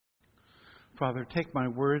Father, take my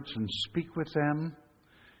words and speak with them.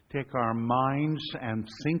 Take our minds and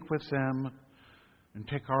think with them. And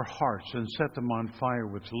take our hearts and set them on fire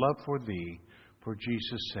with love for Thee, for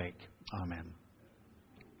Jesus' sake. Amen.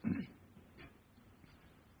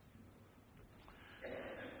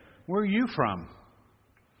 Where are you from?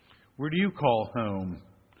 Where do you call home?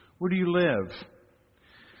 Where do you live?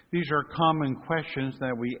 These are common questions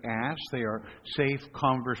that we ask. They are safe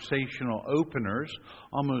conversational openers.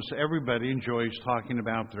 Almost everybody enjoys talking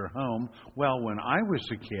about their home. Well, when I was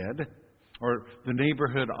a kid, or the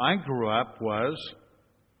neighborhood I grew up was,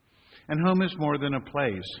 and home is more than a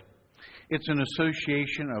place. It's an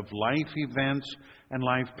association of life events and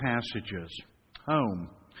life passages. Home,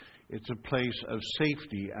 it's a place of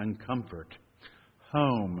safety and comfort.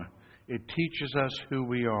 Home, it teaches us who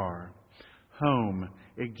we are. Home,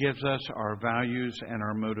 it gives us our values and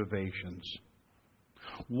our motivations.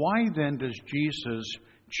 Why then does Jesus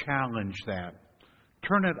challenge that?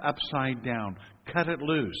 Turn it upside down. Cut it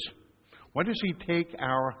loose. Why does He take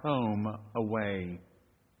our home away?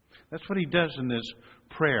 That's what He does in this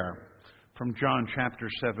prayer from John chapter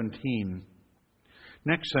 17.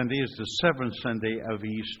 Next Sunday is the seventh Sunday of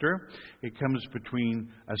Easter. It comes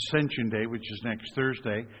between Ascension Day, which is next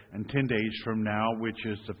Thursday, and 10 days from now, which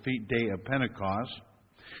is the feast day of Pentecost.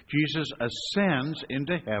 Jesus ascends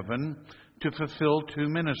into heaven to fulfill two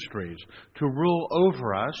ministries: to rule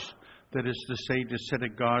over us, that is to say, to sit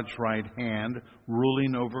at God's right hand,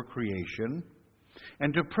 ruling over creation,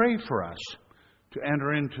 and to pray for us, to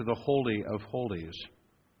enter into the Holy of Holies.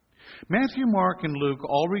 Matthew, Mark, and Luke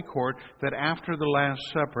all record that after the Last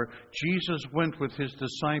Supper, Jesus went with His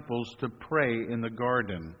disciples to pray in the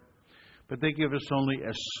garden. But they give us only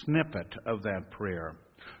a snippet of that prayer.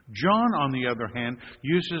 John, on the other hand,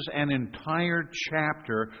 uses an entire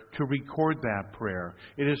chapter to record that prayer.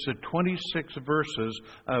 It is the 26 verses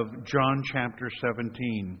of John chapter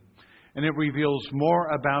 17. And it reveals more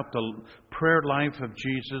about the prayer life of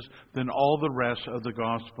Jesus than all the rest of the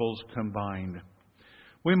Gospels combined.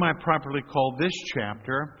 We might properly call this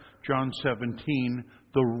chapter, John 17,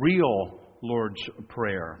 the real Lord's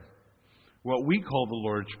Prayer. What we call the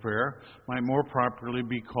Lord's Prayer might more properly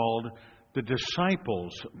be called the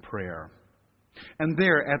disciples' prayer. And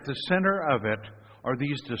there, at the center of it, are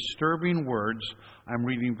these disturbing words. I'm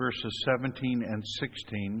reading verses 17 and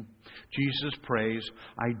 16. Jesus prays,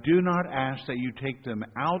 "I do not ask that you take them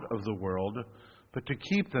out of the world, but to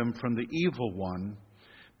keep them from the evil one.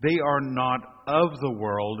 They are not of the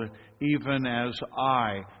world, even as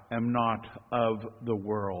I am not of the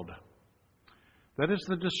world." That is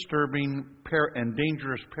the disturbing and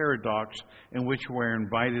dangerous paradox in which we're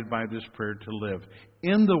invited by this prayer to live.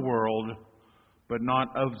 In the world, but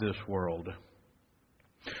not of this world.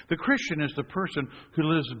 The Christian is the person who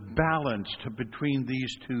lives balanced between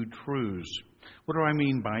these two truths. What do I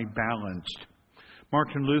mean by balanced?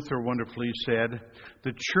 Martin Luther wonderfully said,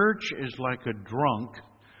 "The church is like a drunk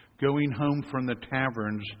going home from the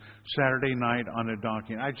taverns Saturday night on a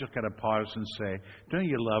donkey." I just got to pause and say, don't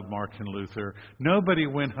you love Martin Luther? Nobody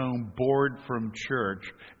went home bored from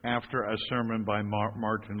church after a sermon by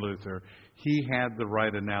Martin Luther. He had the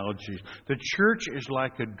right analogies. The church is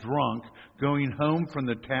like a drunk going home from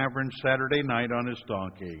the tavern Saturday night on his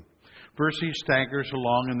donkey. First he staggers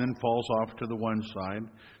along and then falls off to the one side.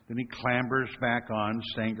 Then he clambers back on,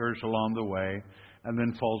 staggers along the way, and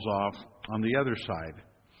then falls off on the other side.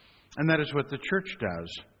 And that is what the church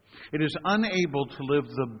does. It is unable to live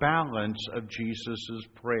the balance of Jesus'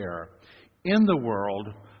 prayer. In the world,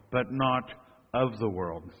 but not of the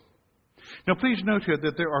world. Now please note here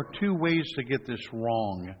that there are two ways to get this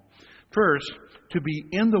wrong. First, to be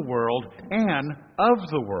in the world and of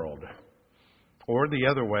the world. Or the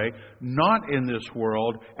other way, not in this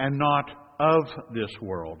world and not of this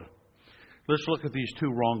world. Let's look at these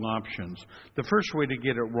two wrong options. The first way to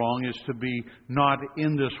get it wrong is to be not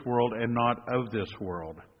in this world and not of this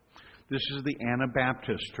world. This is the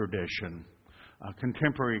Anabaptist tradition.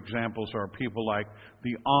 Contemporary examples are people like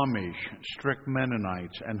the Amish, strict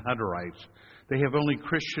Mennonites, and Hutterites. They have only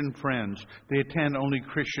Christian friends. They attend only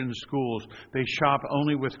Christian schools. They shop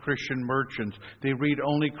only with Christian merchants. They read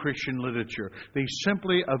only Christian literature. They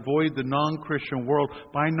simply avoid the non-Christian world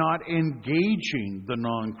by not engaging the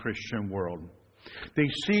non-Christian world. They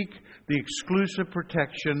seek the exclusive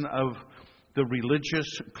protection of the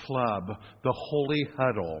religious club, the holy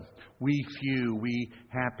huddle. We few, we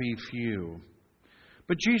happy few.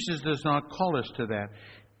 But Jesus does not call us to that.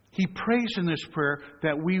 He prays in this prayer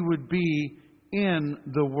that we would be in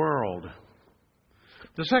the world.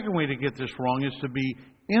 The second way to get this wrong is to be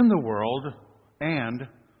in the world and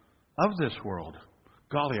of this world.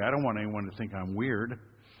 Golly, I don't want anyone to think I'm weird.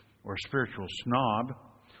 or spiritual snob,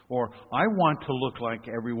 or I want to look like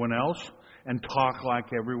everyone else and talk like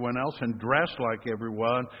everyone else and dress like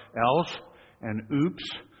everyone else, and oops,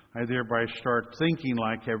 I thereby start thinking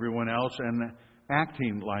like everyone else and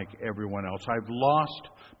acting like everyone else. I've lost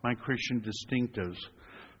my Christian distinctives.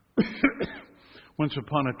 Once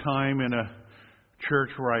upon a time in a church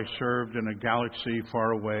where I served in a galaxy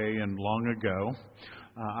far away and long ago,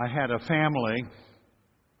 I had a family,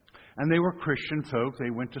 and they were Christian folk. They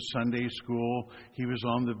went to Sunday school. He was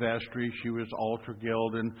on the vestry. She was altar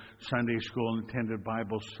guild and Sunday school and attended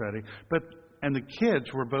Bible study. And the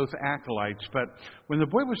kids were both acolytes. But when the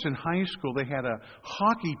boy was in high school, they had a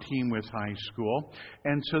hockey team with high school.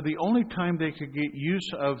 And so the only time they could get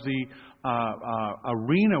use of the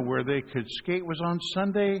arena where they could skate was on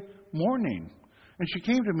Sunday morning. And she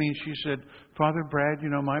came to me and she said, Father Brad,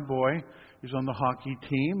 my boy is on the hockey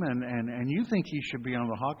team, and you think he should be on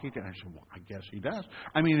the hockey team? I said, well, I guess he does.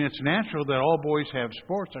 I mean, it's natural that all boys have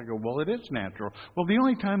sports. I go, well, it is natural. Well, the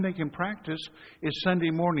only time they can practice is Sunday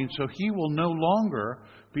morning, so he will no longer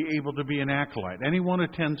be able to be an acolyte. And he won't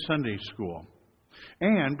attend Sunday school.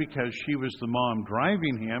 And because she was the mom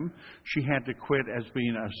driving him, she had to quit as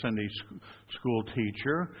being a Sunday school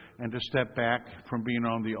teacher and to step back from being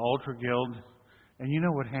on the altar guild. And you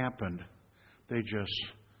know what happened? They just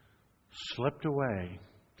slipped away.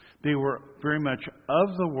 They were very much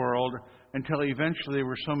of the world until eventually they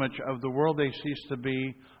were so much of the world they ceased to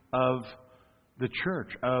be of the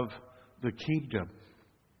church, of the kingdom.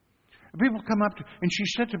 And people come up to, and she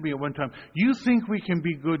said to me at one time, you think we can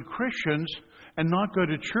be good Christians and not go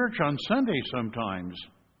to church on Sunday sometimes?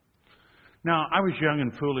 Now, I was young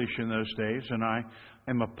and foolish in those days, and I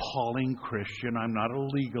am a Pauline Christian. I'm not a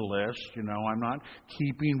legalist, I'm not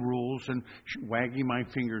keeping rules and wagging my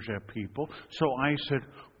fingers at people. So I said,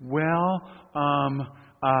 well,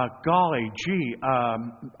 golly gee,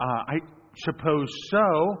 I suppose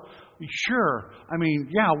so. Sure. I mean,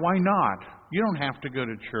 yeah, why not? You don't have to go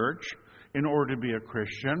to church in order to be a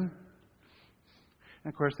Christian.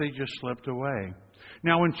 And of course, they just slipped away.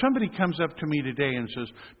 Now, when somebody comes up to me today and says,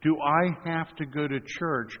 do I have to go to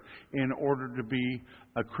church in order to be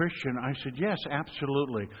a Christian? I said, yes,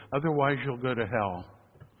 absolutely. Otherwise, you'll go to hell.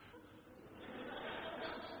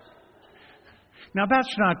 Now,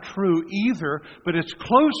 that's not true either, but it's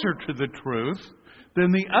closer to the truth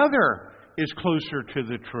than the other is closer to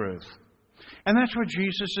the truth. And that's what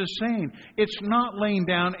Jesus is saying. It's not laying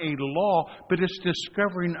down a law, but it's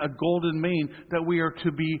discovering a golden mean that we are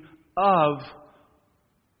to be of,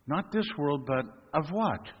 not this world, but of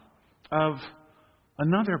what? Of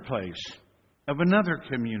another place, of another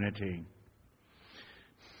community.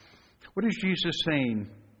 What is Jesus saying?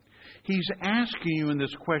 He's asking you in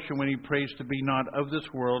this question when he prays to be not of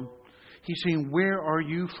this world. He's saying, where are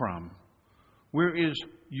you from? Where is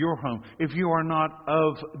your home? If you are not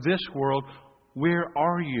of this world, where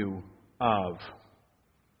are you of?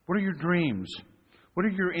 What are your dreams? What are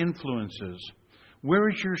your influences? Where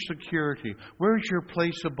is your security? Where is your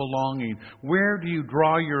place of belonging? Where do you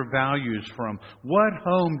draw your values from? What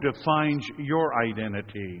home defines your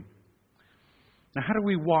identity? Now, how do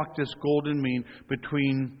we walk this golden mean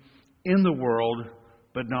between in the world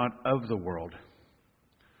but not of the world?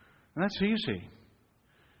 And that's easy.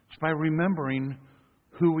 It's by remembering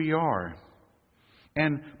who we are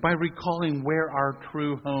and by recalling where our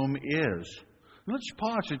true home is. Let's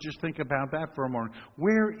pause and just think about that for a moment.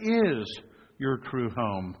 Where is your true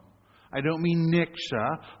home? I don't mean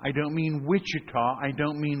Nixa. I don't mean Wichita. I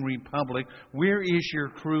don't mean Republic. Where is your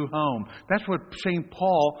true home? That's what St.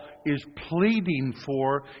 Paul is pleading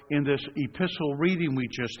for in this epistle reading we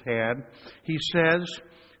just had. He says,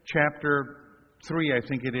 chapter 3, I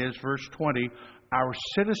think it is, verse 20, our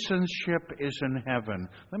citizenship is in heaven.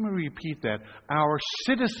 Let me repeat that. Our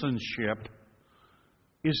citizenship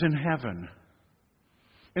is in heaven.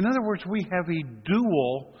 In other words, we have a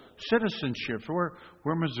dual citizenship.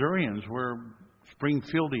 We're Missourians. We're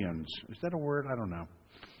Springfieldians. Is that a word? I don't know.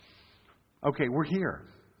 Okay, we're here.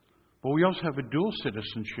 But we also have a dual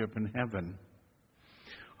citizenship in heaven.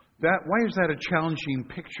 Why is that a challenging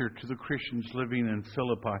picture to the Christians living in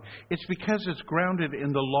Philippi? It's because it's grounded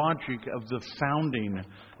in the logic of the founding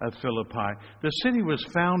of Philippi. The city was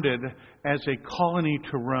founded as a colony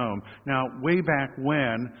to Rome. Now, way back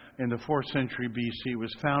when, in the 4th century BC, it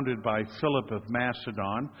was founded by Philip of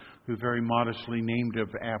Macedon, who very modestly named it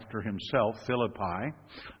after himself, Philippi.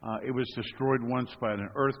 It was destroyed once by an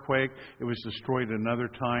earthquake. It was destroyed another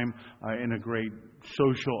time in a great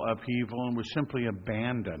social upheaval and was simply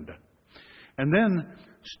abandoned. And then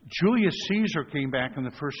Julius Caesar came back in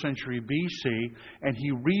the 1st century BC and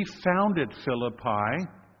he refounded Philippi.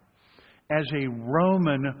 as a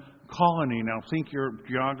Roman colony. Now think your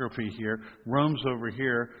geography here. Rome's over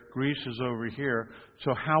here. Greece is over here.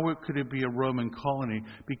 So how could it be a Roman colony?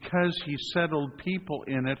 Because he settled people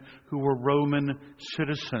in it who were Roman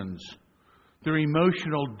citizens. Their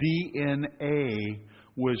emotional DNA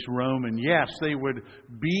was Roman. Yes, they would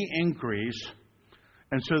be in Greece,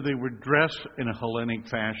 and so they would dress in a Hellenic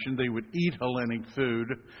fashion. They would eat Hellenic food.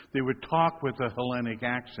 They would talk with a Hellenic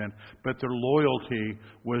accent, but their loyalty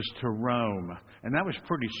was to Rome. And that was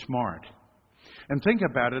pretty smart. And think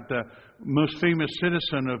about it, the most famous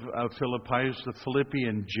citizen of Philippi is the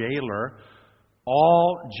Philippian jailer.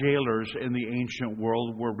 All jailers in the ancient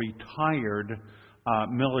world were retired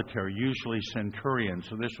military, usually centurions.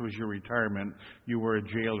 So this was your retirement. You were a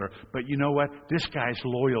jailer. But you know what? This guy's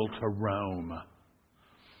loyal to Rome.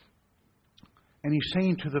 And he's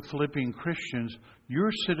saying to the Philippian Christians, your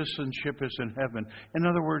citizenship is in heaven. In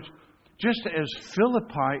other words, just as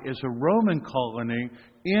Philippi is a Roman colony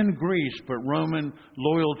in Greece, but Roman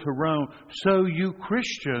loyal to Rome, so you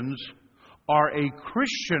Christians are a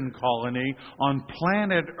Christian colony on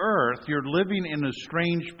planet Earth. You're living in a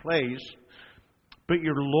strange place, but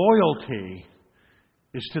your loyalty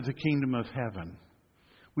is to the kingdom of heaven.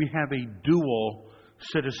 We have a dual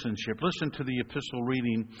citizenship. Listen to the epistle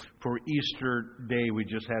reading for Easter Day we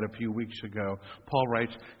just had a few weeks ago. Paul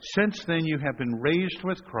writes, "Since then you have been raised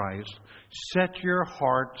with Christ, set your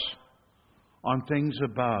hearts on things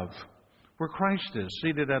above, where Christ is,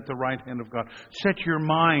 seated at the right hand of God. Set your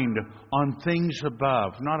mind on things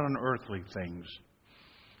above, not on earthly things."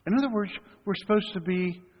 In other words, we're supposed to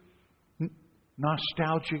be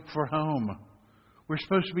nostalgic for home. We're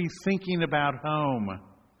supposed to be thinking about home.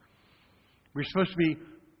 We're supposed to be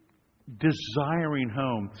desiring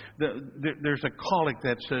home. There's a collect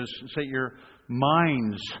that says, set your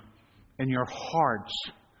minds and your hearts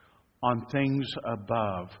on things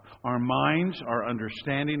above. Our minds, our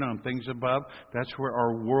understanding on things above, that's where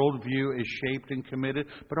our worldview is shaped and committed,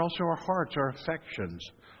 but also our hearts, our affections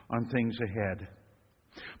on things ahead.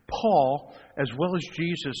 Paul, as well as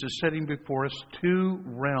Jesus, is setting before us two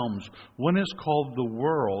realms. One is called the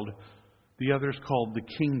world, the other is called the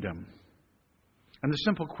kingdom. And the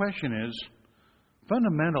simple question is,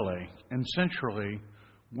 fundamentally and centrally,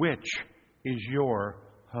 which is your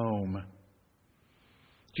home?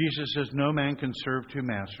 Jesus says no man can serve two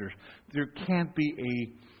masters. There can't be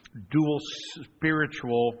a dual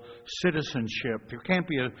spiritual citizenship. There can't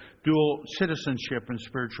be a dual citizenship in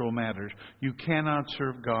spiritual matters. You cannot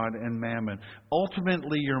serve God and mammon.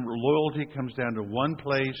 Ultimately, your loyalty comes down to one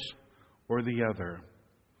place or the other.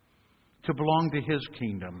 To belong to His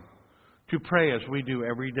kingdom. To pray as we do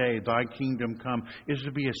every day, Thy kingdom come, is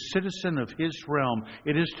to be a citizen of His realm.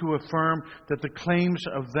 It is to affirm that the claims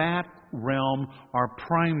of that realm are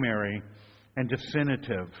primary and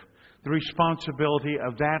definitive. The responsibility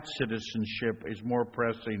of that citizenship is more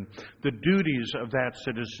pressing. The duties of that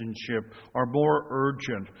citizenship are more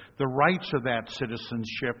urgent. The rights of that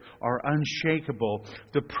citizenship are unshakable.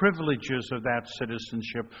 The privileges of that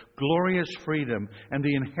citizenship, glorious freedom, and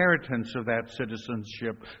the inheritance of that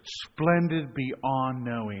citizenship, splendid beyond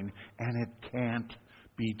knowing, and it can't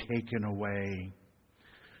be taken away.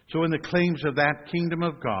 So when the claims of that kingdom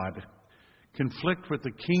of God conflict with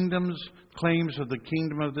the claims of the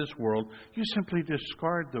kingdom of this world, you simply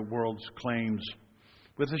discard the world's claims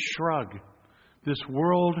with a shrug. This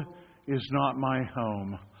world is not my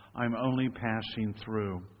home. I'm only passing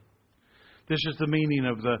through. This is the meaning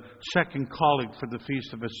of the second collect for the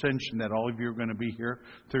Feast of Ascension that all of you are going to be here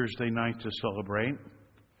Thursday night to celebrate.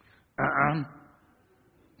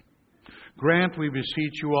 Grant, we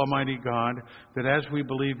beseech you, Almighty God, that as we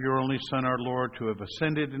believe your only Son, our Lord, to have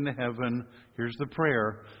ascended into heaven, here's the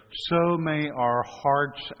prayer, so may our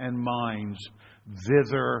hearts and minds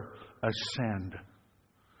thither ascend.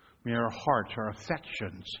 May our hearts, our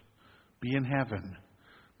affections be in heaven.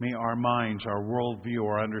 May our minds, our worldview,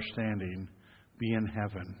 our understanding be in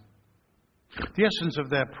heaven. The essence of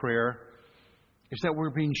that prayer is that we're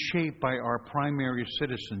being shaped by our primary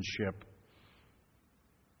citizenship.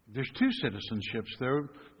 There's two citizenships there.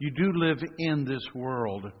 You do live in this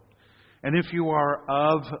world. And if you are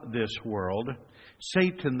of this world,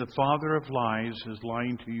 Satan, the father of lies, is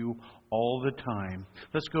lying to you all the time.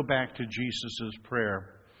 Let's go back to Jesus'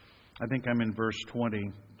 prayer. I think I'm in verse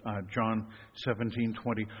 20, John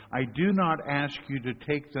 17:20. I do not ask you to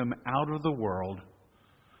take them out of the world,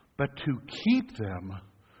 but to keep them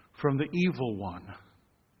from the evil one.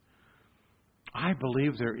 I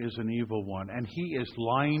believe there is an evil one, and he is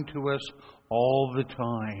lying to us all the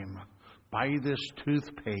time. Buy this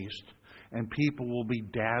toothpaste, and people will be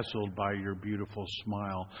dazzled by your beautiful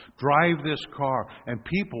smile. Drive this car, and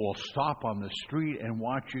people will stop on the street and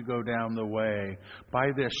watch you go down the way. Buy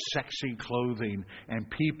this sexy clothing, and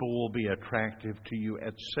people will be attractive to you,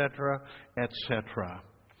 etc., etc.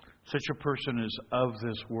 Such a person is of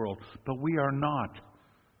this world, but we are not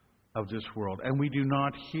of this world, and we do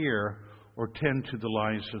not hear or tend to the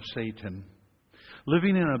lies of Satan.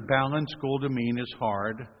 Living in a balanced golden mean is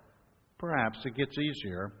hard. Perhaps it gets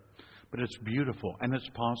easier, but it's beautiful and it's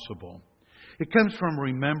possible. It comes from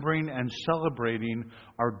remembering and celebrating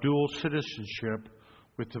our dual citizenship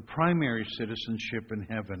with the primary citizenship in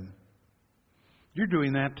heaven. You're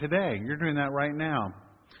doing that today. You're doing that right now.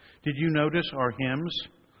 Did you notice our hymns?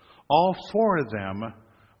 All 4 of them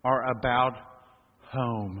are about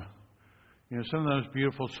home. You know, some of those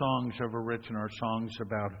beautiful songs ever written are songs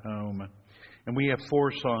about home. And we have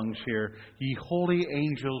 4 songs here. Ye holy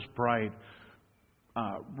angels bright.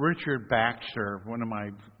 Richard Baxter, one of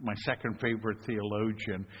my second favorite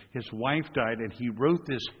theologian, his wife died and he wrote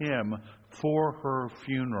this hymn for her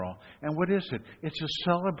funeral. And what is it? It's a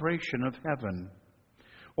celebration of heaven.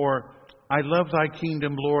 Or, I love thy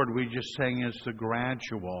kingdom, Lord, we just sang as the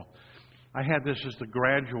gradual. I had this as the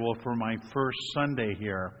gradual for my first Sunday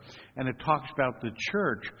here. And it talks about the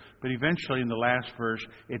church, but eventually in the last verse,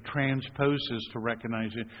 it transposes to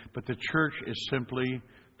recognize it. But the church is simply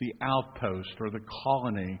the outpost or the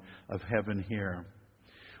colony of heaven here.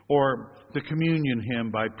 Or the communion hymn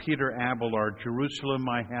by Peter Abelard, Jerusalem,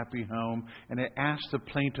 my happy home. And it asks the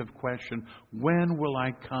plaintive question, when will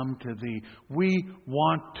I come to thee? We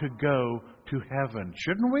want to go to heaven.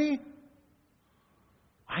 Shouldn't we?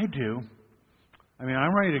 I do. I mean,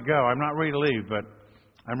 I'm ready to go. I'm not ready to leave, but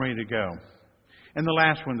I'm ready to go. And the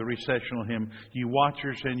last one, the recessional hymn, ye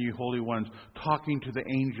watchers and ye holy ones, talking to the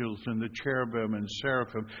angels and the cherubim and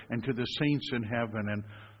seraphim and to the saints in heaven. And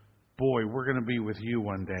boy, we're going to be with you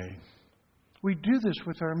one day. We do this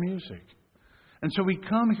with our music. And so we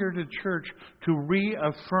come here to church to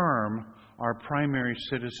reaffirm our primary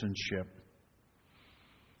citizenship.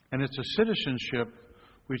 And it's a citizenship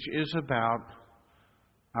which is about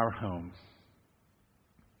our home.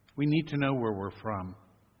 We need to know where we're from.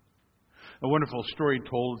 A wonderful story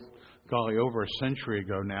told, golly, over a century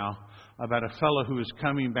ago now, about a fellow who was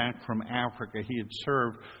coming back from Africa. He had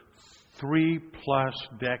served 3+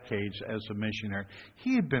 decades as a missionary.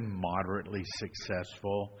 He had been moderately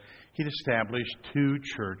successful. He'd established 2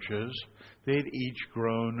 churches. They had each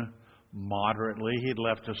grown moderately. He had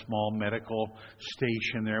left a small medical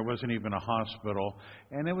station there. It wasn't even a hospital.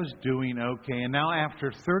 And it was doing okay. And now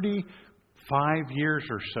after 35 years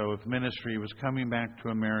or so of ministry, he was coming back to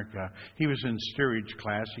America. He was in steerage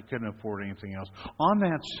class. He couldn't afford anything else. On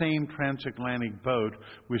that same transatlantic boat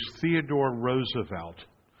was Theodore Roosevelt,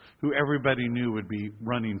 who everybody knew would be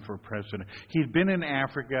running for president. He'd been in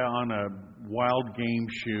Africa on a wild game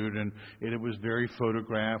shoot, and it was very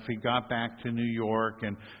photographed. He got back to New York,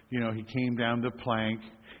 and, he came down the plank,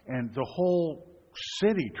 and the whole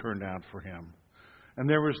city turned out for him. And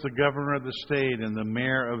there was the governor of the state and the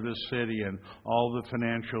mayor of the city and all the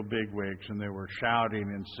financial bigwigs, and they were shouting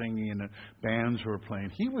and singing, and bands were playing.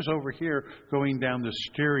 He was over here going down the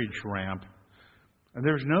steerage ramp, and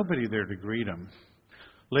there was nobody there to greet him.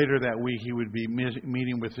 Later that week, he would be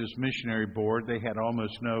meeting with his missionary board. They had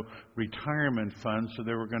almost no retirement funds, so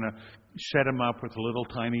they were going to set him up with a little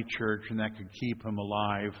tiny church, and that could keep him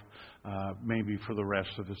alive maybe for the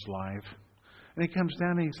rest of his life. And he comes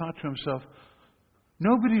down and he thought to himself,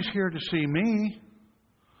 nobody's here to see me.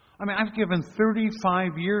 I mean, I've given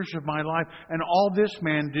 35 years of my life, and all this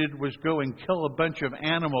man did was go and kill a bunch of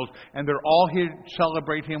animals, and they're all here to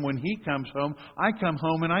celebrate him when he comes home. I come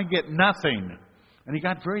home and I get nothing. And he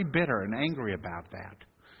got very bitter and angry about that.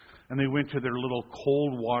 And they went to their little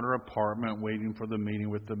cold water apartment waiting for the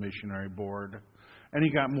meeting with the missionary board. And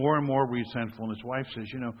he got more and more resentful. And his wife says,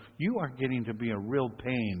 you are getting to be a real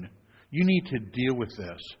pain. You need to deal with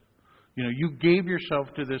this. You gave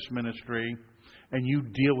yourself to this ministry, and you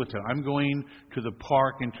deal with it. I'm going to the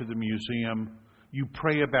park and to the museum. You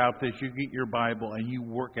pray about this, you get your Bible, and you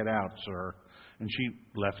work it out, sir. And she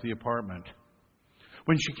left the apartment.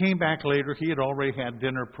 When she came back later, he had already had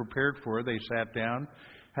dinner prepared for her. They sat down,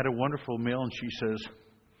 had a wonderful meal, and she says,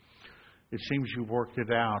 it seems you've worked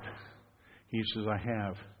it out. He says, I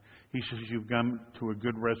have. He says, you've come to a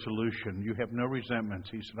good resolution. You have no resentments.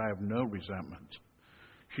 He said, I have no resentments.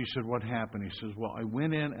 She said, what happened? He says, well, I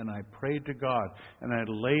went in and I prayed to God, and I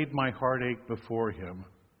laid my heartache before Him.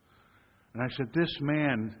 And I said, this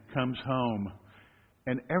man comes home,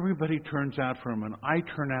 and everybody turns out for him, and I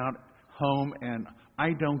turn out home, and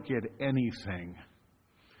I don't get anything.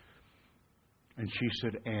 And she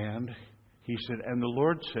said, and? He said, and the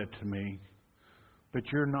Lord said to me, but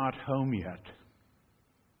you're not home yet.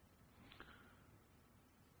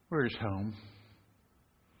 Where's home?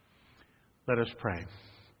 Let us pray.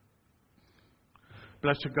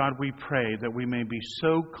 Blessed God, we pray that we may be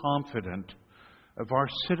so confident of our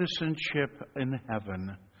citizenship in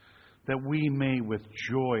heaven that we may, with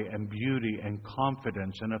joy and beauty and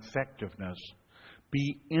confidence and effectiveness,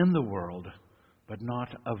 be in the world, but not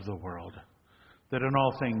of the world. That in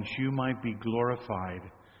all things you might be glorified,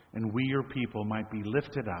 and we, your people, might be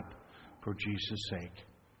lifted up for Jesus' sake.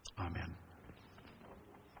 Amen.